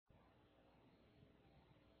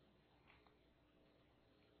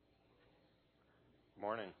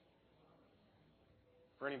Morning.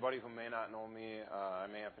 For anybody who may not know me,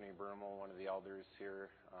 I'm Anthony Bermel, one of the elders here.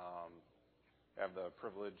 I have the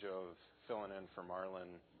privilege of filling in for Marlon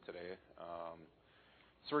today.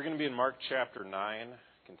 So we're going to be in Mark chapter 9,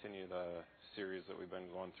 continue the series that we've been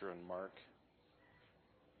going through in Mark.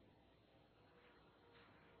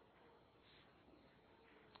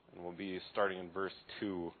 And we'll be starting in verse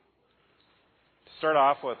 2. To start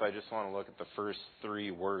off with, I just want to look at the first three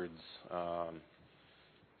words.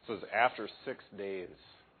 It says, after 6 days,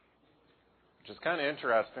 which is kind of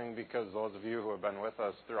interesting because those of you who have been with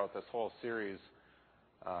us throughout this whole series,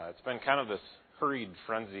 it's been kind of this hurried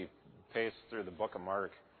frenzy pace through the book of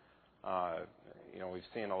Mark. We've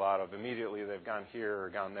seen a lot of immediately they've gone here or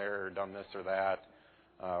gone there or done this or that,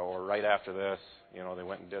 or right after this, they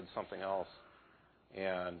went and did something else.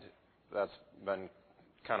 And that's been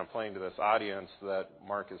kind of playing to this audience that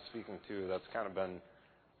Mark is speaking to. That's kind of been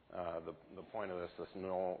the point of this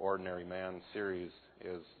No Ordinary Man series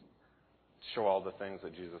is to show all the things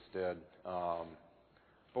that Jesus did.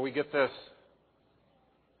 But we get this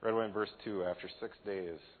right away in verse 2, after 6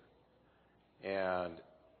 days. And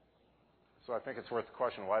so I think it's worth the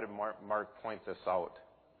question, why did Mark point this out?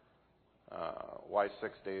 Why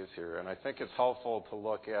 6 days here? And I think it's helpful to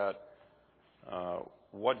look at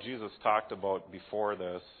what Jesus talked about before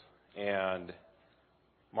this. And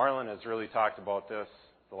Marlon has really talked about this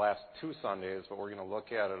the last 2 Sundays, but we're going to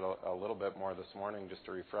look at it a little bit more this morning just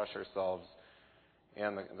to refresh ourselves.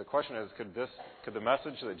 And the question is, could the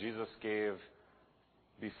message that Jesus gave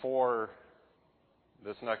before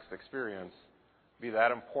this next experience be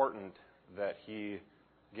that important that he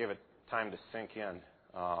gave it time to sink in?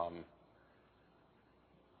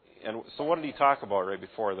 And so what did he talk about right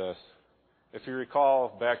before this? If you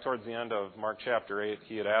recall, back towards the end of Mark chapter 8,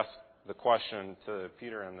 he had asked the question to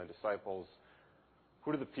Peter and the disciples,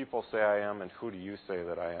 who do the people say I am, and who do you say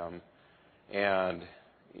that I am? And,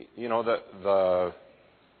 the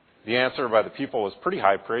answer by the people was pretty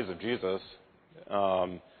high praise of Jesus.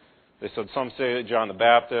 They said some say John the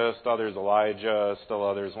Baptist, others Elijah, still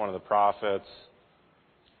others one of the prophets.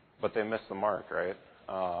 But they missed the mark, right?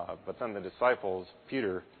 But then the disciples,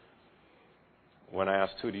 Peter, when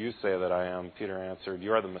asked, who do you say that I am? Peter answered,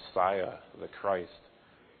 you are the Messiah, the Christ.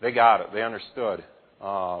 They got it. They understood.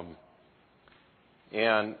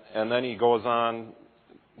 And then he goes on,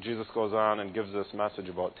 Jesus goes on and gives this message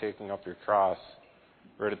about taking up your cross.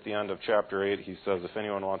 Right at the end of chapter 8, he says, if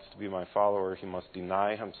anyone wants to be my follower, he must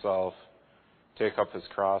deny himself, take up his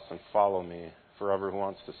cross, and follow me. For whoever who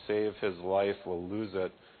wants to save his life will lose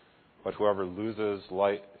it, but whoever loses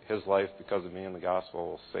his life because of me and the gospel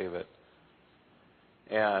will save it.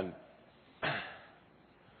 And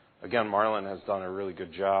again, Marlon has done a really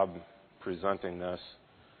good job presenting this,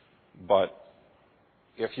 but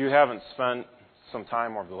if you haven't spent some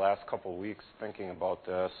time over the last couple of weeks thinking about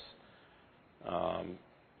this,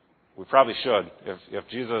 we probably should. If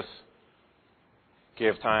Jesus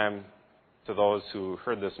gave time to those who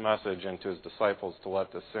heard this message and to his disciples to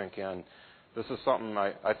let this sink in, this is something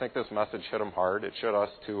I think this message hit him hard. It should us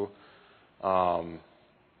too.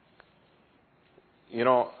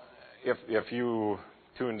 If you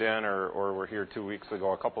tuned in or were here 2 weeks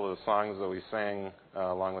ago, a couple of the songs that we sang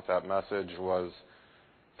along with that message was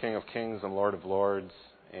King of Kings and Lord of Lords,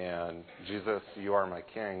 and Jesus, you are my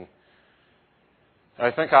King. And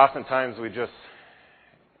I think oftentimes we just,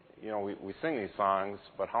 we sing these songs,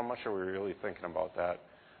 but how much are we really thinking about that?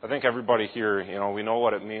 I think everybody here, we know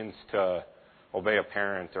what it means to obey a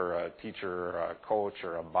parent or a teacher or a coach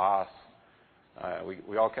or a boss.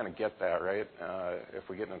 We all kind of get that, right? If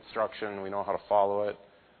we get an instruction, we know how to follow it.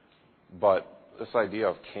 But this idea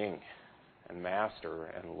of King and Master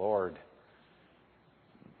and Lord,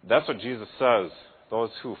 that's what Jesus says. Those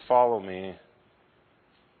who follow me,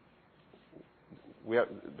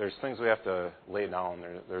 there's things we have to lay down.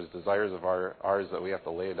 There's desires of ours that we have to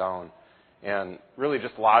lay down. And really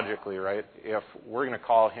just logically, right, if we're going to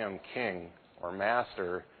call him King or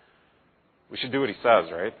Master, we should do what he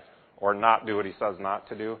says, right? Or not do what he says not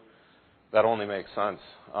to do. That only makes sense.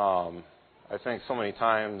 I think so many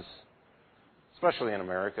times, especially in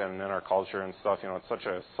America and in our culture and stuff, it's such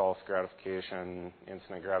a self-gratification,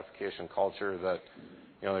 instant gratification culture that,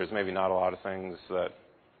 there's maybe not a lot of things that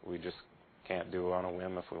we just can't do on a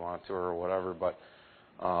whim if we want to or whatever. But,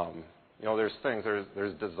 there's things,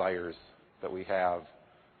 there's desires that we have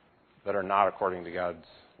that are not according to God's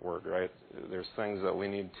word, right? There's things that we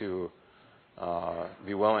need to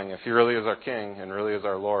be willing, if he really is our King and really is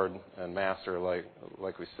our Lord and Master,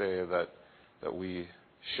 like we say, that we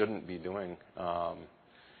shouldn't be doing.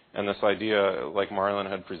 And this idea, like Marlon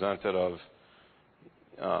had presented, of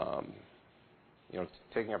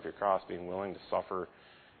taking up your cross, being willing to suffer.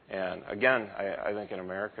 And again, I think in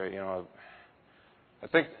America, I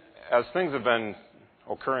think as things have been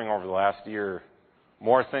occurring over the last year,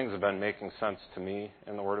 more things have been making sense to me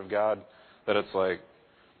in the Word of God, that it's like,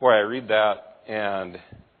 boy, I read that, and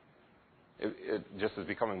it just is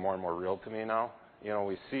becoming more and more real to me now.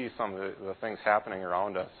 We see some of the things happening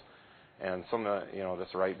around us, and some of the,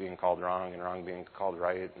 this right being called wrong and wrong being called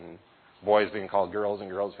right, and boys being called girls and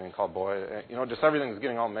girls being called boys. Just everything's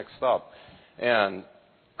getting all mixed up. And,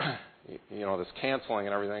 this canceling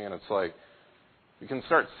and everything, and it's like, you can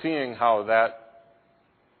start seeing how that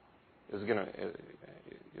is going to,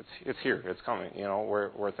 it's here, it's coming,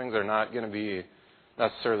 where things are not going to be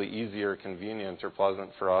necessarily easy or convenient or pleasant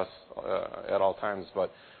for us at all times.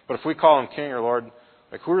 But if we call him King or Lord,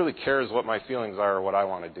 like, who really cares what my feelings are or what I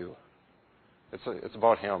want to do? It's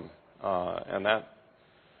about him. And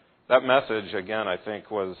that message, again, I think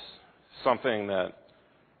was something that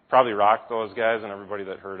probably rocked those guys and everybody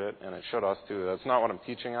that heard it, and it should us too. That's not what I'm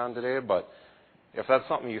teaching on today, but if that's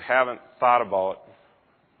something you haven't thought about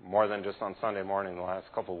more than just on Sunday morning the last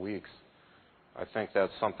couple of weeks, I think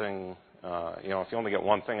that's something, if you only get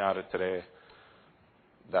one thing out of today,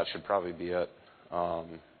 that should probably be it.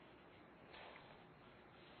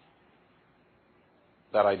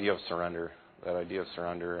 That idea of surrender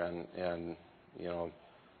and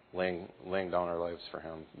laying down our lives for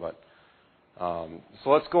him. But so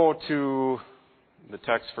let's go to the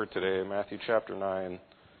text for today, Matthew chapter 9.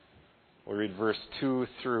 We'll read verse 2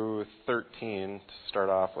 through 13 to start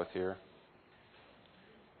off with here.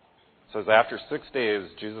 It says, "After 6 days,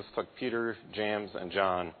 Jesus took Peter, James, and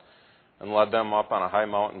John and led them up on a high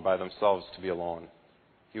mountain by themselves to be alone.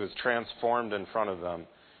 He was transformed in front of them,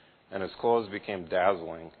 and his clothes became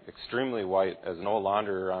dazzling, extremely white, as no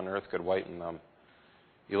launderer on earth could whiten them.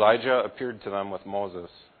 Elijah appeared to them with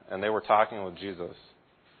Moses, and they were talking with Jesus.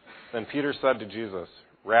 Then Peter said to Jesus,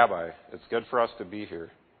 'Rabbi, it's good for us to be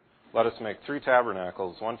here. Let us make 3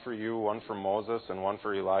 tabernacles, one for you, one for Moses, and one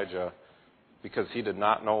for Elijah,' because he did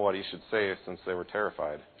not know what he should say, since they were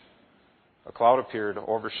terrified. A cloud appeared,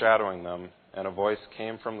 overshadowing them, and a voice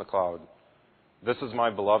came from the cloud, 'This is my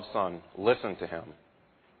beloved Son, listen to him.'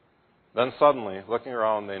 Then suddenly, looking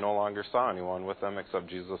around, they no longer saw anyone with them except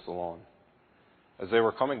Jesus alone. As they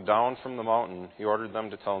were coming down from the mountain, he ordered them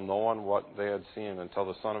to tell no one what they had seen until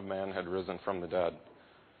the Son of Man had risen from the dead.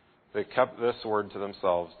 They kept this word to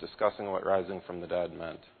themselves, discussing what rising from the dead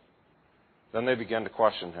meant. Then they began to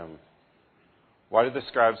question him. 'Why did the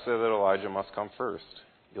scribes say that Elijah must come first?'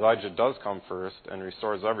 'Elijah does come first and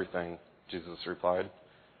restores everything,' Jesus replied.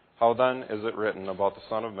 'How then is it written about the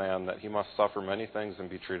Son of Man that he must suffer many things and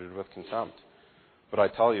be treated with contempt? But I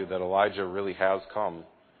tell you that Elijah really has come,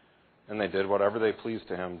 and they did whatever they pleased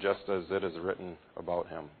to him, just as it is written about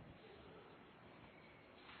him.'"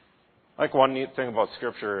 I think one neat thing about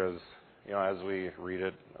Scripture is, as we read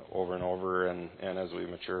it over and over and as we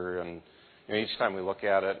mature, and each time we look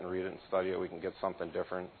at it and read it and study it, we can get something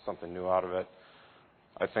different, something new out of it.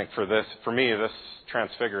 I think for me, this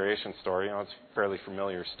transfiguration story, it's a fairly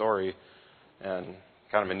familiar story and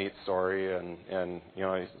kind of a neat story, and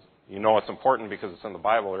it's important because it's in the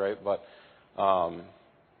Bible, right? But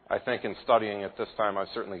I think in studying it this time, I've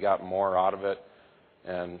certainly got more out of it,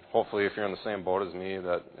 and hopefully if you're in the same boat as me,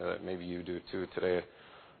 that maybe you do too today.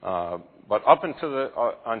 But up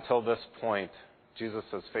until this point, Jesus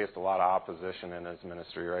has faced a lot of opposition in his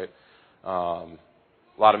ministry, right?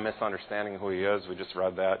 A lot of misunderstanding who he is. We just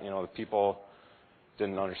read that. The people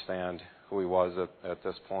didn't understand who he was at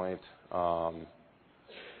this point.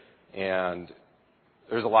 And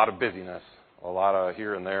there's a lot of busyness, a lot of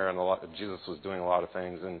here and there, and Jesus was doing a lot of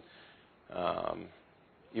things. And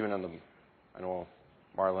even I know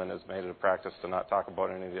Marlon has made it a practice to not talk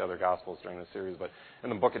about any of the other Gospels during the series, but in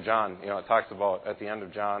the book of John, it talks about, at the end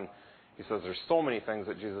of John, he says there's so many things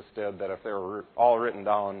that Jesus did that if they were all written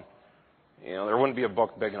down, there wouldn't be a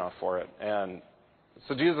book big enough for it. And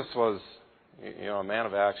so Jesus was, a man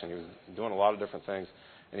of action. He was doing a lot of different things.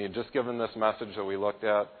 And he had just given this message that we looked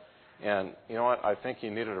at. And you know what? I think he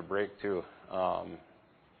needed a break too.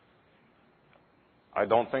 I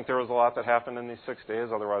don't think there was a lot that happened in these 6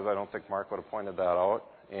 days. Otherwise, I don't think Mark would have pointed that out.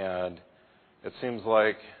 And it seems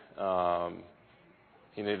like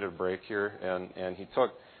he needed a break here. And he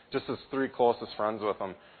took just his 3 closest friends with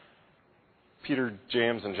him, Peter,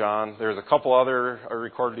 James, and John. There's a couple other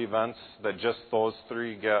recorded events that just those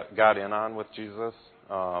 3 got in on with Jesus.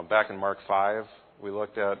 Back in Mark 5, we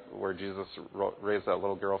looked at where Jesus raised that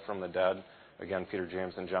little girl from the dead. Again, Peter,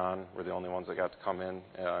 James, and John were the only ones that got to come in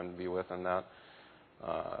and be with in that.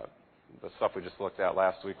 The stuff we just looked at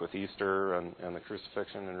last week with Easter and the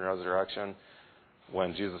crucifixion and resurrection.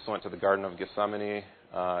 when Jesus went to the Garden of Gethsemane,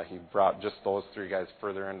 he brought just those three guys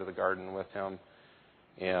further into the garden with him.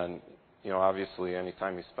 And, obviously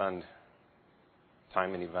anytime you spend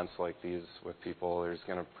time in events like these with people, there's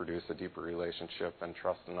going to produce a deeper relationship and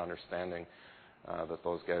trust and understanding that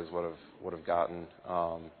those guys would have gotten.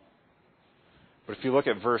 But if you look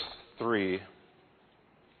at verse 3,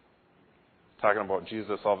 talking about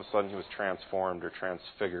Jesus, all of a sudden he was transformed or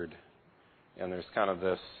transfigured. And there's kind of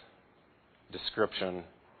this description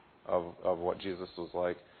of what Jesus was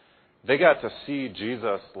like. They got to see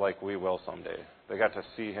Jesus like we will someday. They got to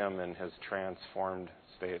see him in his transformed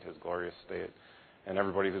state, his glorious state. And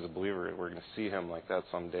everybody who's a believer, we're going to see him like that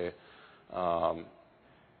someday.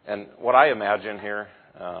 And what I imagine here,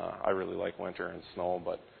 I really like winter and snow,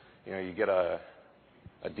 but you get a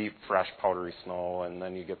deep, fresh, powdery snow, and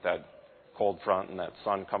then you get that cold front and that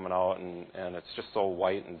sun coming out, and it's just so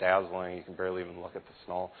white and dazzling you can barely even look at the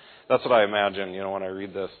snow. That's what I imagine, when I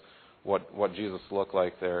read this, what Jesus looked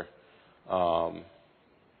like there. And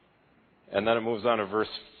then it moves on to verse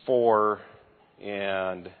 4,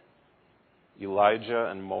 and Elijah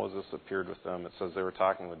and Moses appeared with them. It says they were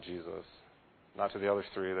talking with Jesus. Not to the other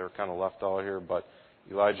three, they were kind of left out here, but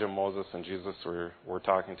Elijah, Moses, and Jesus were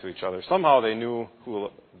talking to each other. Somehow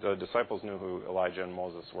the disciples knew who Elijah and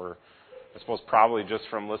Moses were. I suppose probably just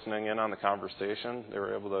from listening in on the conversation, they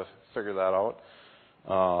were able to figure that out.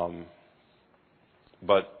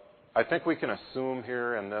 But I think we can assume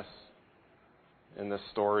here in this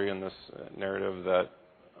story, in this narrative, that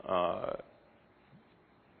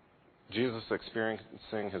Jesus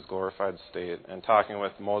experiencing his glorified state and talking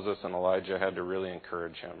with Moses and Elijah had to really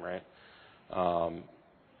encourage him, right?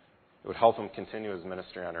 It would help him continue his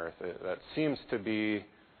ministry on earth. That seems to be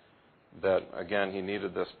that, again, he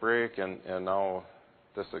needed this break, and now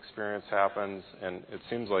this experience happens, and it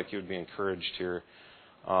seems like he would be encouraged here.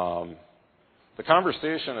 The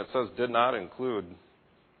conversation, it says, did not include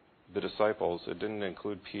the disciples. It didn't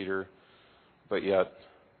include Peter, but yet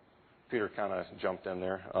Peter kind of jumped in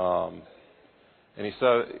there. And it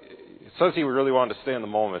says he really wanted to stay in the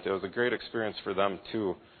moment. It was a great experience for them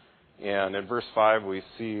too. And in verse 5 we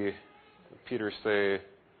see Peter say,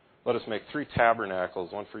 "Let us make 3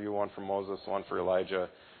 tabernacles, one for you, one for Moses, one for Elijah."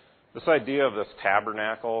 This idea of this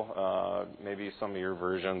tabernacle, maybe some of your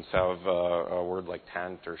versions have a word like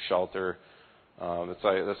tent or shelter.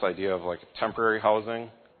 This idea of like temporary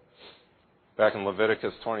housing. Back in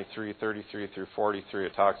Leviticus 23:33 through 43,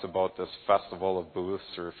 it talks about this festival of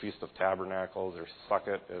booths or Feast of Tabernacles or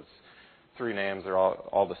Sukkot. It's 3 names. They're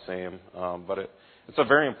all the same. But it's a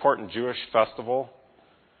very important Jewish festival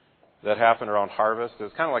that happened around harvest. It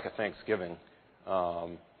was kind of like a Thanksgiving.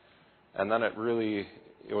 And then it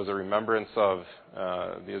was a remembrance of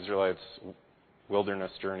the Israelites'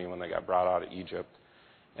 wilderness journey when they got brought out of Egypt.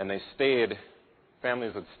 And they stayed.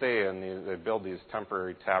 Families would stay, and they'd build these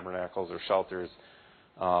temporary tabernacles or shelters,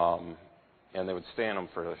 and they would stay in them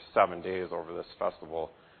for 7 days over this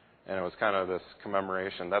festival. And it was kind of this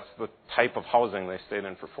commemoration. That's the type of housing they stayed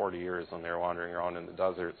in for 40 years when they were wandering around in the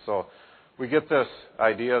desert. So we get this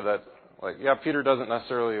idea that, Peter doesn't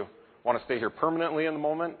necessarily want to stay here permanently in the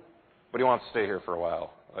moment, but he wants to stay here for a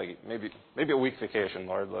while. Maybe a week vacation,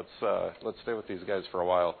 Lord. Let's stay with these guys for a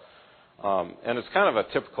while. And it's kind of a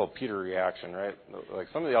typical Peter reaction, right? Like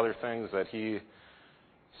some of the other things that he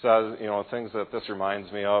says, things that this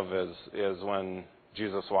reminds me of is when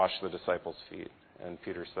Jesus washed the disciples' feet. And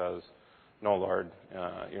Peter says, "No, Lord,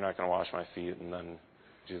 you're not going to wash my feet." And then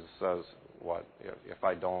Jesus says, "What? If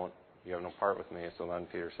I don't, you have no part with me." So then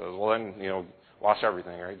Peter says, "Well, then, wash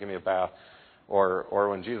everything, right? Give me a bath." Or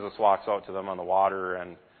when Jesus walks out to them on the water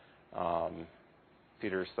and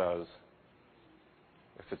Peter says,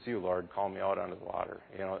 "If it's you, Lord, call me out onto the water."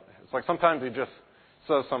 It's like sometimes he just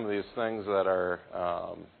says some of these things that are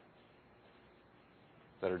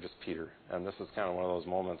just Peter. And this is kind of one of those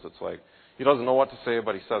moments. It's like he doesn't know what to say,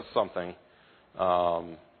 but he says something.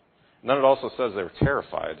 And then it also says they were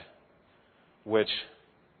terrified, which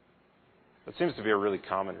it seems to be a really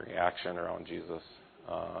common reaction around Jesus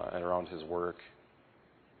and around his work,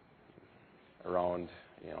 around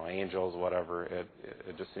angels, whatever.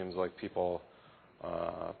 It just seems like people.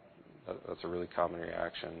 That's a really common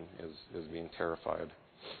reaction, is being terrified.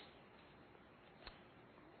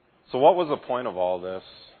 So what was the point of all this?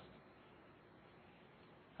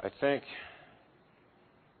 I think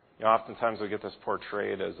oftentimes we get this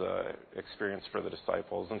portrayed as an experience for the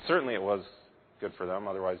disciples, and certainly it was good for them.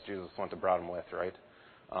 Otherwise, Jesus wouldn't have brought them with, right?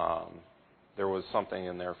 There was something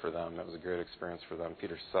in there for them. It was a great experience for them.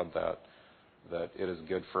 Peter said that it is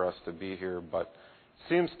good for us to be here, but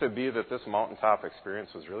seems to be that this mountaintop experience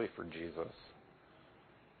was really for Jesus.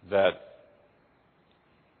 That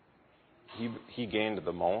he gained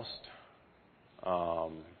the most.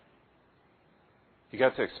 He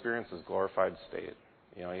got to experience his glorified state.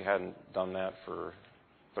 He hadn't done that for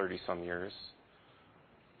 30-some years.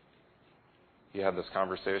 He had this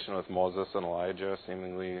conversation with Moses and Elijah,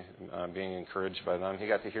 seemingly being encouraged by them. He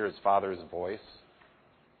got to hear his father's voice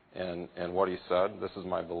and what he said. This is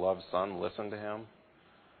my beloved son. Listen to him.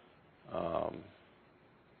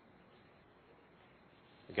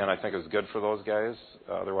 Again, I think it was good for those guys.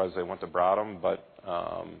 Otherwise, they wouldn't have brought him. But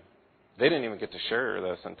they didn't even get to share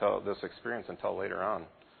this experience until later on.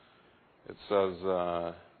 It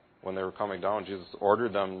says when they were coming down, Jesus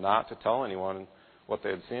ordered them not to tell anyone what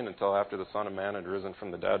they had seen until after the Son of Man had risen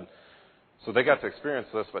from the dead. So they got to experience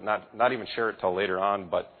this, but not even share it till later on.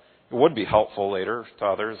 But it would be helpful later to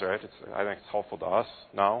others, right? I think it's helpful to us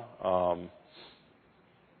now.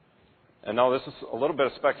 And now this is a little bit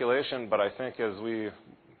of speculation, but I think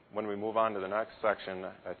when we move on to the next section,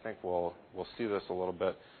 I think we'll see this a little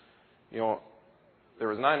bit. There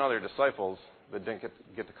was 9 other disciples that didn't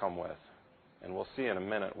get to come with. And we'll see in a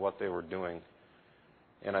minute what they were doing.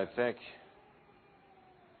 And I think,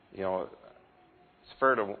 it's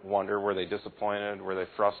fair to wonder, were they disappointed? Were they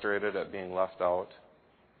frustrated at being left out?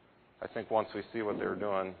 I think once we see what they were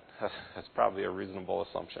doing, that's probably a reasonable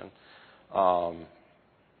assumption.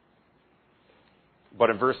 But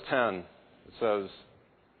in verse 10, it says,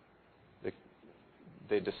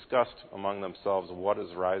 they discussed among themselves, what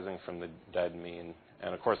does rising from the dead mean?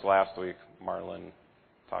 And of course, last week, Marlon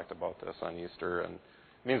talked about this on Easter, and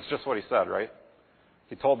it means just what he said, right?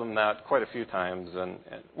 He told them that quite a few times, and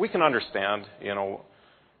we can understand,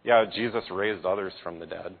 Jesus raised others from the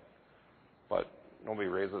dead, but nobody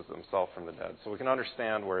raises themselves from the dead. So we can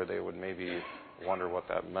understand where they would maybe wonder what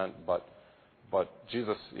that meant, but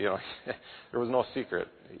Jesus, there was no secret.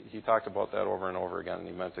 He talked about that over and over again, and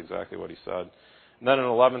he meant exactly what he said. And then in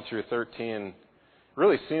 11 through 13, it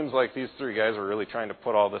really seems like these 3 guys were really trying to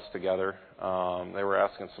put all this together. They were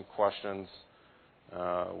asking some questions.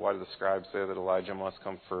 Why did the scribes say that Elijah must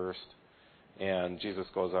come first? And Jesus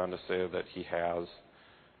goes on to say that he has.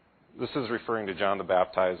 This is referring to John the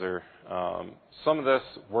Baptizer. Some of this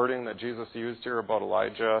wording that Jesus used here about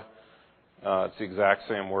Elijah, it's the exact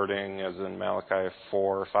same wording as in Malachi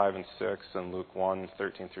 4, 5, and 6, and Luke 1,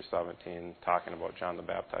 13 through 17, talking about John the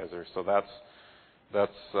Baptizer. So that's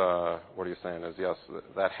what he's saying is, yes,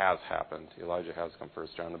 that has happened. Elijah has come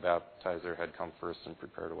first. John the Baptizer had come first and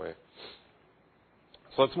prepared a way.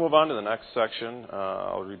 So let's move on to the next section.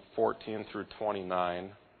 I'll read 14 through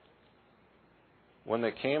 29. When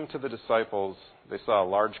they came to the disciples, they saw a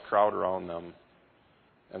large crowd around them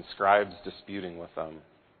and scribes disputing with them.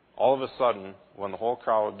 All of a sudden, when the whole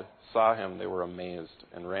crowd saw him, they were amazed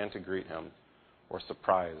and ran to greet him, or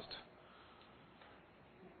surprised.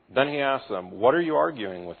 Then he asked them, "What are you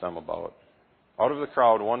arguing with them about?" Out of the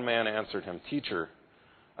crowd, one man answered him, "Teacher,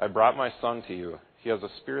 I brought my son to you. He has a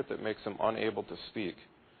spirit that makes him unable to speak.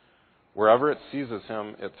 Wherever it seizes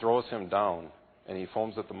him, it throws him down, and he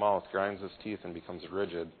foams at the mouth, grinds his teeth, and becomes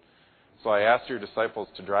rigid. So I asked your disciples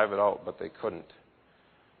to drive it out, but they couldn't."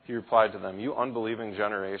 He replied to them, "You unbelieving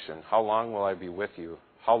generation, how long will I be with you?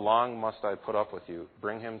 How long must I put up with you?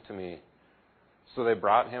 Bring him to me." So they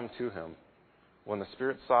brought him to him. When the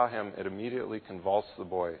spirit saw him, it immediately convulsed the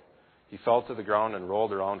boy. He fell to the ground and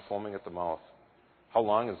rolled around, foaming at the mouth. "How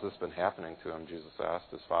long has this been happening to him?" Jesus asked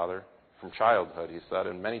his father. "From childhood," he said,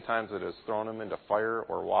 "and many times it has thrown him into fire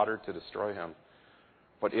or water to destroy him.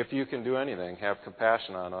 But if you can do anything, have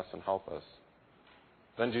compassion on us and help us."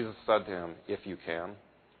 Then Jesus said to him, "If you can."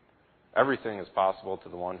 Everything is possible to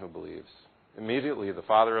the one who believes. Immediately the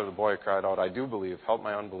father of the boy cried out, "I do believe, help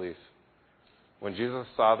my unbelief." When Jesus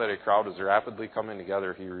saw that a crowd was rapidly coming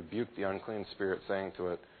together, he rebuked the unclean spirit, saying to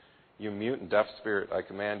it, "You mute and deaf spirit, I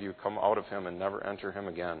command you, come out of him and never enter him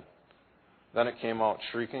again." Then it came out,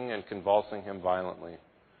 shrieking and convulsing him violently.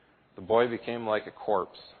 The boy became like a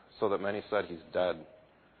corpse, so that many said, "He's dead."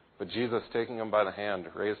 But Jesus, taking him by the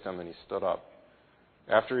hand, raised him, and he stood up.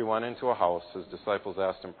 After he went into a house, his disciples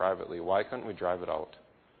asked him privately, "Why couldn't we drive it out?"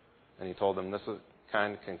 And he told them, "This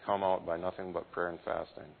kind can come out by nothing but prayer and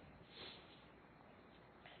fasting."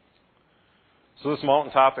 So this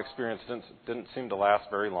mountaintop experience didn't seem to last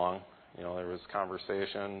very long. There was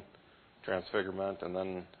conversation, transfigurement, and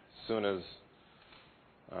then as soon as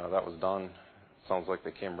that was done, it sounds like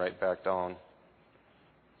they came right back down.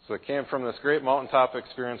 So it came from this great mountaintop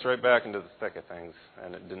experience right back into the thick of things,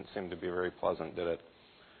 and it didn't seem to be very pleasant, did it?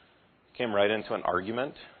 It came right into an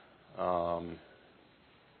argument. And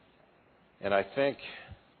I think,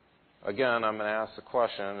 again, I'm going to ask the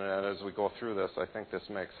question, and as we go through this, I think this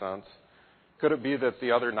makes sense. Could it be that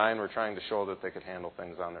the other 9 were trying to show that they could handle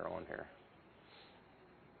things on their own here?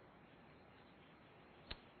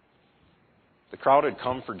 crowd had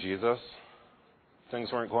come for Jesus. Things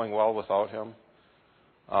weren't going well without him.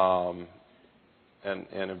 And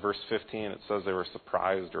in verse 15, it says they were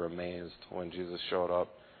surprised or amazed when Jesus showed up.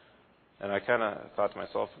 And I kind of thought to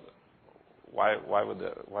myself, why would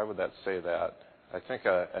that say that? I think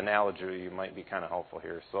an analogy might be kind of helpful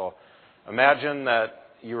here. So imagine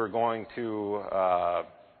that you were going to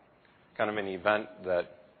kind of an event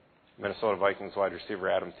that Minnesota Vikings wide receiver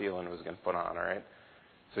Adam Thielen was going to put on, all right?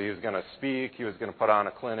 So he was going to speak, he was going to put on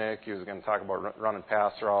a clinic, he was going to talk about running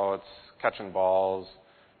pass routes, catching balls,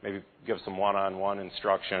 maybe give some one-on-one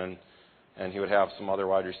instruction, and he would have some other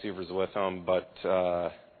wide receivers with him. But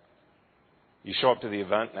you show up to the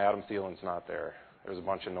event, and Adam Thielen's not there. There's a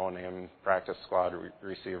bunch of no-name practice squad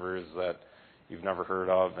receivers that you've never heard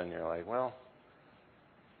of, and you're like, well,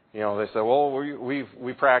 they say, well,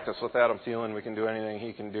 we practice with Adam Thielen. We can do anything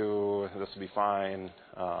he can do. This will be fine.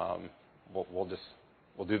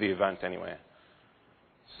 We'll do the event anyway.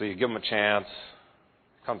 So you give them a chance.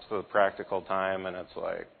 Comes to the practical time, and it's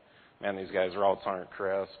like, man, these guys' routes aren't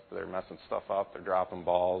crisp. They're messing stuff up. They're dropping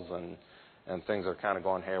balls, and things are kind of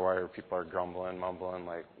going haywire. People are grumbling, mumbling,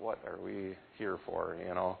 like, what are we here for,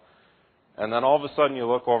 And then all of a sudden you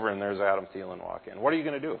look over, and there's Adam Thielen walk in. What are you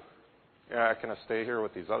going to do? You're not going to stay here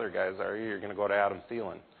with these other guys, are you? You're going to go to Adam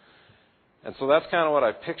Thielen. And so that's kind of what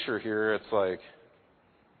I picture here. It's like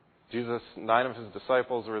Jesus, 9 of his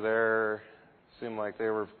disciples were there. Seemed like they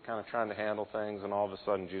were kind of trying to handle things, and all of a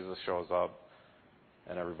sudden Jesus shows up,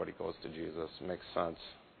 and everybody goes to Jesus. It makes sense.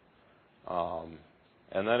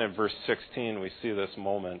 And then in verse 16, we see this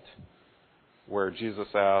moment where Jesus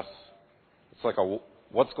asks, it's like a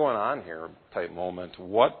what's going on here type moment.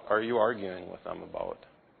 What are you arguing with them about?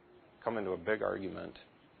 Come into a big argument.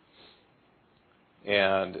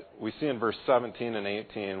 And we see in verse 17 and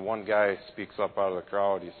 18, one guy speaks up out of the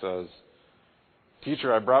crowd. He says,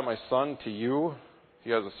 Teacher, I brought my son to you.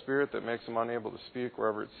 He has a spirit that makes him unable to speak.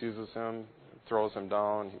 Wherever it seizes him, it throws him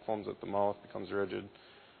down. He foams at the mouth, becomes rigid.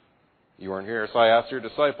 You weren't here. So I asked your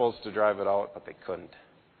disciples to drive it out, but they couldn't.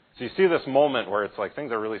 So you see this moment where it's like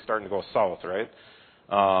things are really starting to go south, right?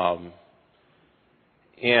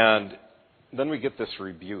 And then we get this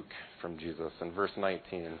rebuke from Jesus in verse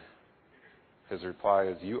 19. His reply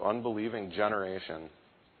is, You unbelieving generation,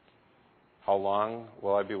 how long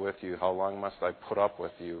will I be with you? How long must I put up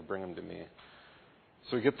with you? Bring him to me.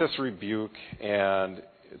 So we get this rebuke, and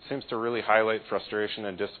it seems to really highlight frustration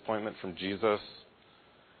and disappointment from Jesus.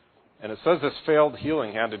 And it says this failed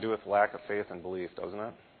healing had to do with lack of faith and belief, doesn't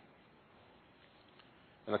it?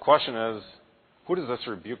 And the question is, who does this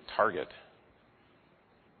rebuke target?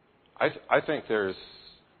 I think there's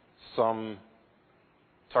some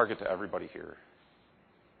target to everybody here.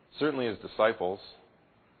 Certainly his disciples.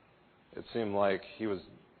 It seemed like he was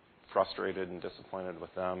frustrated and disappointed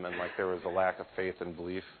with them, and like there was a lack of faith and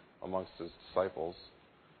belief amongst his disciples.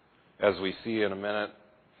 As we see in a minute,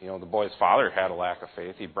 the boy's father had a lack of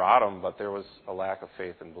faith. He brought him, but there was a lack of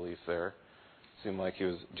faith and belief there. It seemed like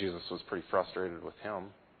Jesus was pretty frustrated with him.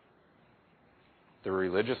 The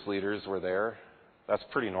religious leaders were there. That's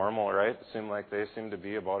pretty normal, right? It seemed like they seemed to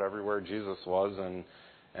be about everywhere Jesus was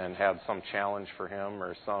and had some challenge for him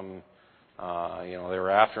or some, they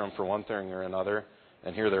were after him for one thing or another.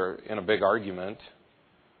 And here they're in a big argument.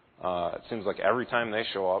 It seems like every time they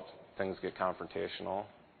show up, things get confrontational.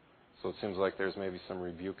 So it seems like there's maybe some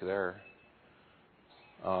rebuke there.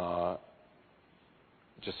 You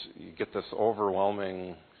get this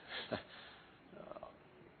overwhelming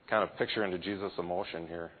kind of picture into Jesus' emotion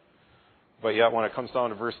here. But yet when it comes down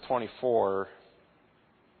to verse 24,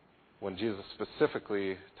 when Jesus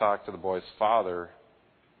specifically talked to the boy's father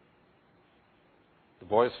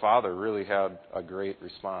really had a great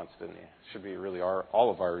response, didn't he? Should be really all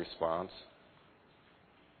of our response.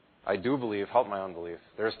 I do believe, help my unbelief.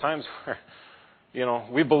 There's times where,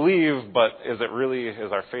 we believe, but is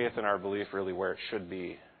our faith and our belief really where it should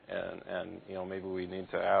be? And maybe we need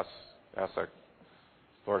to ask that,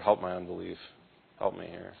 Lord, help my unbelief. Help me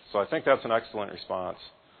here. So I think that's an excellent response.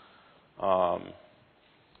 And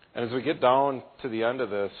as we get down to the end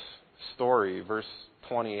of this story, verse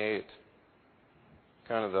 28,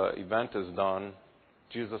 kind of the event is done.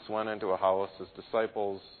 Jesus went into a house. His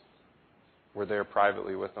disciples were there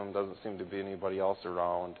privately with him. Doesn't seem to be anybody else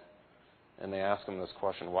around. And they ask him this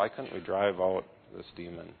question, why couldn't we drive out this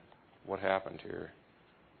demon? What happened here?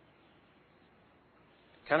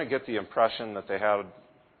 Kind of get the impression that they had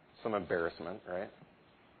some embarrassment, right?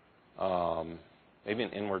 Maybe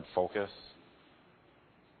an inward focus.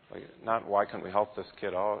 Like, not why couldn't we help this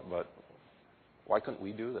kid out, but why couldn't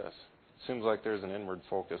we do this? Seems like there's an inward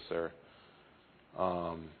focus there.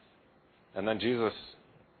 And then Jesus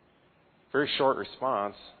Very short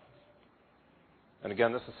response. And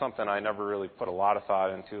again, this is something I never really put a lot of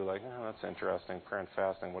thought into, like, oh, that's interesting, prayer and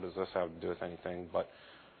fasting, what does this have to do with anything? But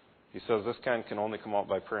he says this kind can only come out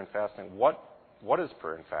by prayer and fasting. What is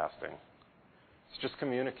prayer and fasting? It's just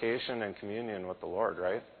communication and communion with the Lord,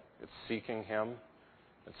 right? It's seeking Him.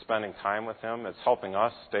 It's spending time with Him. It's helping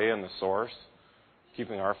us stay in the source,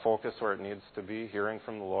 keeping our focus where it needs to be, hearing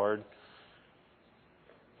from the Lord.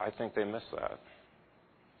 I think they miss that.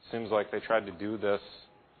 Seems like they tried to do this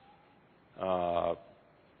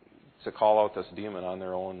to call out this demon on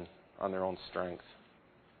their own strength.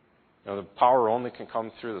 You know, the power only can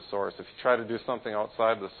come through the source. If you try to do something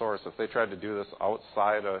outside the source, if they tried to do this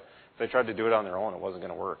if they tried to do it on their own, it wasn't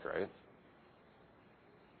going to work, right?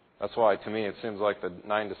 That's why, to me, it seems like the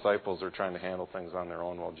 9 disciples are trying to handle things on their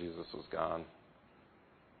own while Jesus was gone.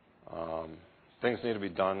 Things need to be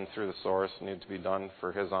done through the source, need to be done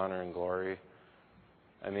for His honor and glory.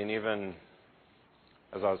 I mean, even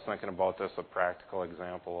as I was thinking about this, a practical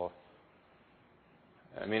example,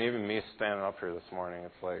 I mean, even me standing up here this morning,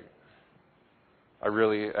 it's like,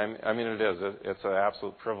 it is. It's an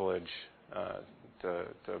absolute privilege to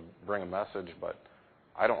bring a message, but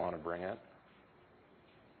I don't want to bring it.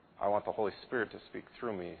 I want the Holy Spirit to speak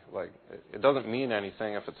through me. Like, it doesn't mean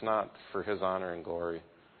anything if it's not for His honor and glory.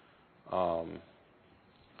 And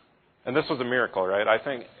this was a miracle, right? I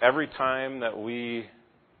think every time that we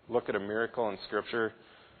look at a miracle in Scripture,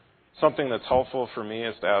 something that's helpful for me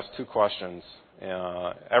is to ask 2 questions.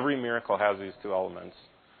 Every miracle has these 2 elements.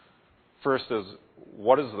 First is,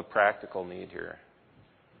 what is the practical need here?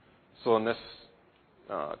 So in this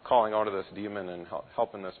calling out of this demon and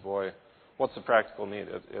helping this boy, what's the practical need?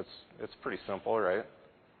 It's pretty simple, right?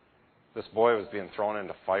 This boy was being thrown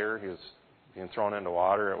into fire. He was being thrown into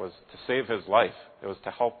water. It was to save his life. It was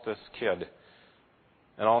to help this kid.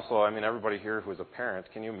 And also, I mean, everybody here who's a parent,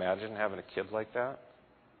 can you imagine having a kid like that?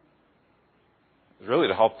 It was really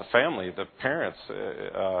to help the family, the parents.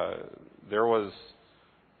 There was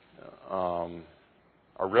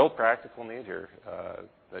a real practical need here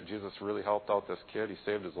that Jesus really helped out this kid. He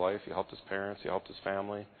saved his life. He helped his parents. He helped his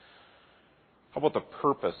family. How about the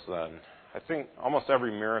purpose then? I think almost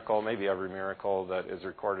every miracle, maybe every miracle that is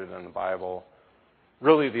recorded in the Bible,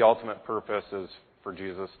 really the ultimate purpose is for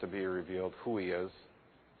Jesus to be revealed who He is,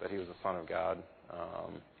 that He was the Son of God.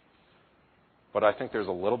 But I think there's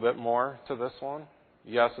a little bit more to this one.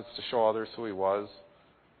 Yes, it's to show others who He was.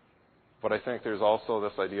 But I think there's also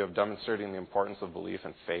this idea of demonstrating the importance of belief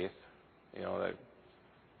and faith. You know, that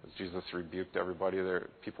as Jesus rebuked everybody,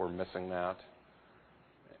 people were missing that.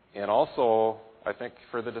 And also, I think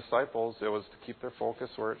for the disciples, it was to keep their focus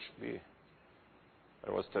where it should be.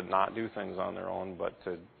 It was to not do things on their own, but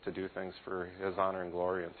to do things for His honor and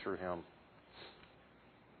glory and through Him.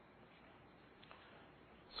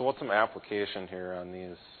 So what's some application here on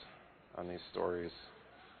these stories?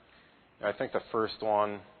 I think the first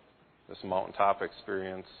one, this mountaintop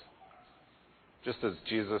experience, just as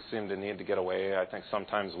Jesus seemed to need to get away, I think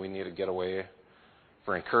sometimes we need to get away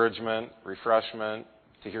for encouragement, refreshment,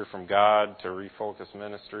 to hear from God, to refocus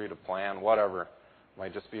ministry, to plan, whatever. It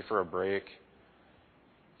might just be for a break.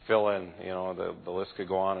 Fill in, the list could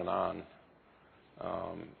go on and on.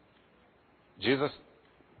 Jesus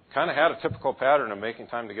kind of had a typical pattern of making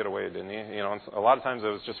time to get away, didn't he? A lot of times it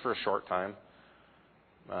was just for a short time.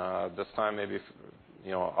 This time maybe,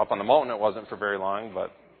 up on the mountain it wasn't for very long, but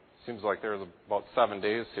it seems like there was about 7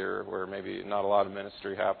 days here where maybe not a lot of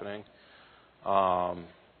ministry happening.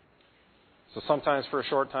 So sometimes for a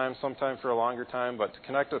short time, sometimes for a longer time, but to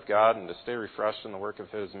connect with God and to stay refreshed in the work of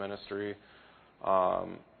His ministry,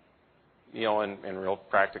 in real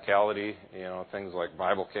practicality, things like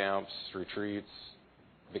Bible camps, retreats,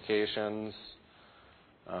 vacations,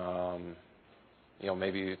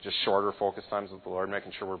 maybe just shorter focus times with the Lord,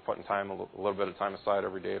 making sure we're putting a little bit of time aside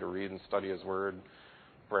every day to read and study His Word,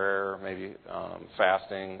 prayer, maybe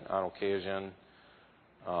fasting on occasion.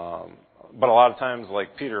 But a lot of times,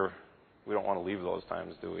 like Peter, we don't want to leave those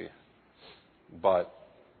times, do we? But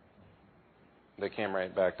they came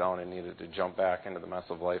right back down and needed to jump back into the mess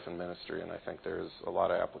of life and ministry, and I think there's a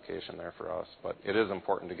lot of application there for us. But it is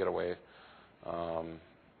important to get away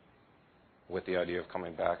with the idea of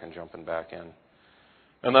coming back and jumping back in.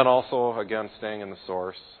 And then also, again, staying in the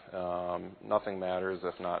source. Nothing matters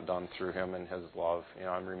if not done through Him and His love.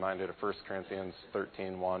 I'm reminded of 1 Corinthians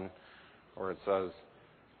 13:1, where it says,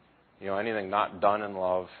 anything not done in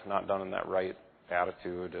love, not done in that right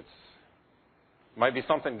attitude, it might be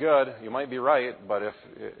something good, you might be right, but if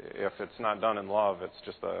it's not done in love, it's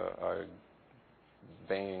just a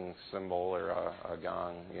banging cymbal or a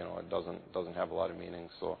gong. It doesn't have a lot of meaning.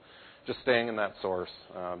 So just staying in that source,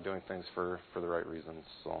 doing things for the right reasons.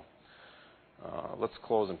 So let's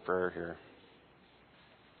close in prayer here.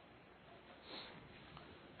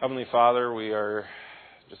 Heavenly Father, we are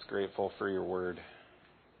just grateful for your word.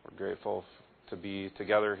 We're grateful to be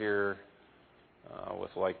together here with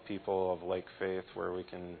like people of like faith, where we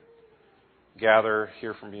can gather,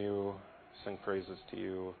 hear from you, sing praises to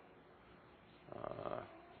you.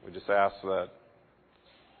 We just ask that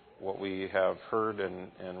what we have heard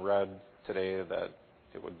and read today, that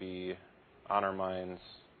it would be on our minds,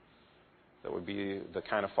 that would be the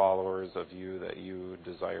kind of followers of you that you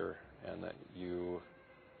desire, and that you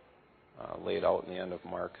laid out in the end of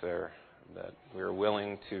Mark there, that we are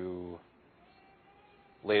willing to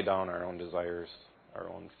lay down our own desires, our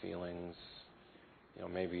own feelings,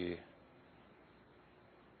 maybe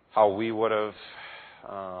how we would have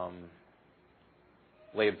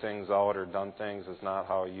laid things out or done things is not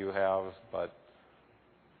how you have, but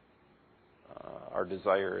our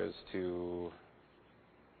desire is to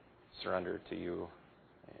surrender to you.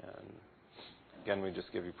 And again, we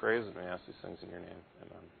just give you praise, and we ask these things in your name.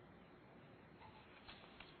 Amen.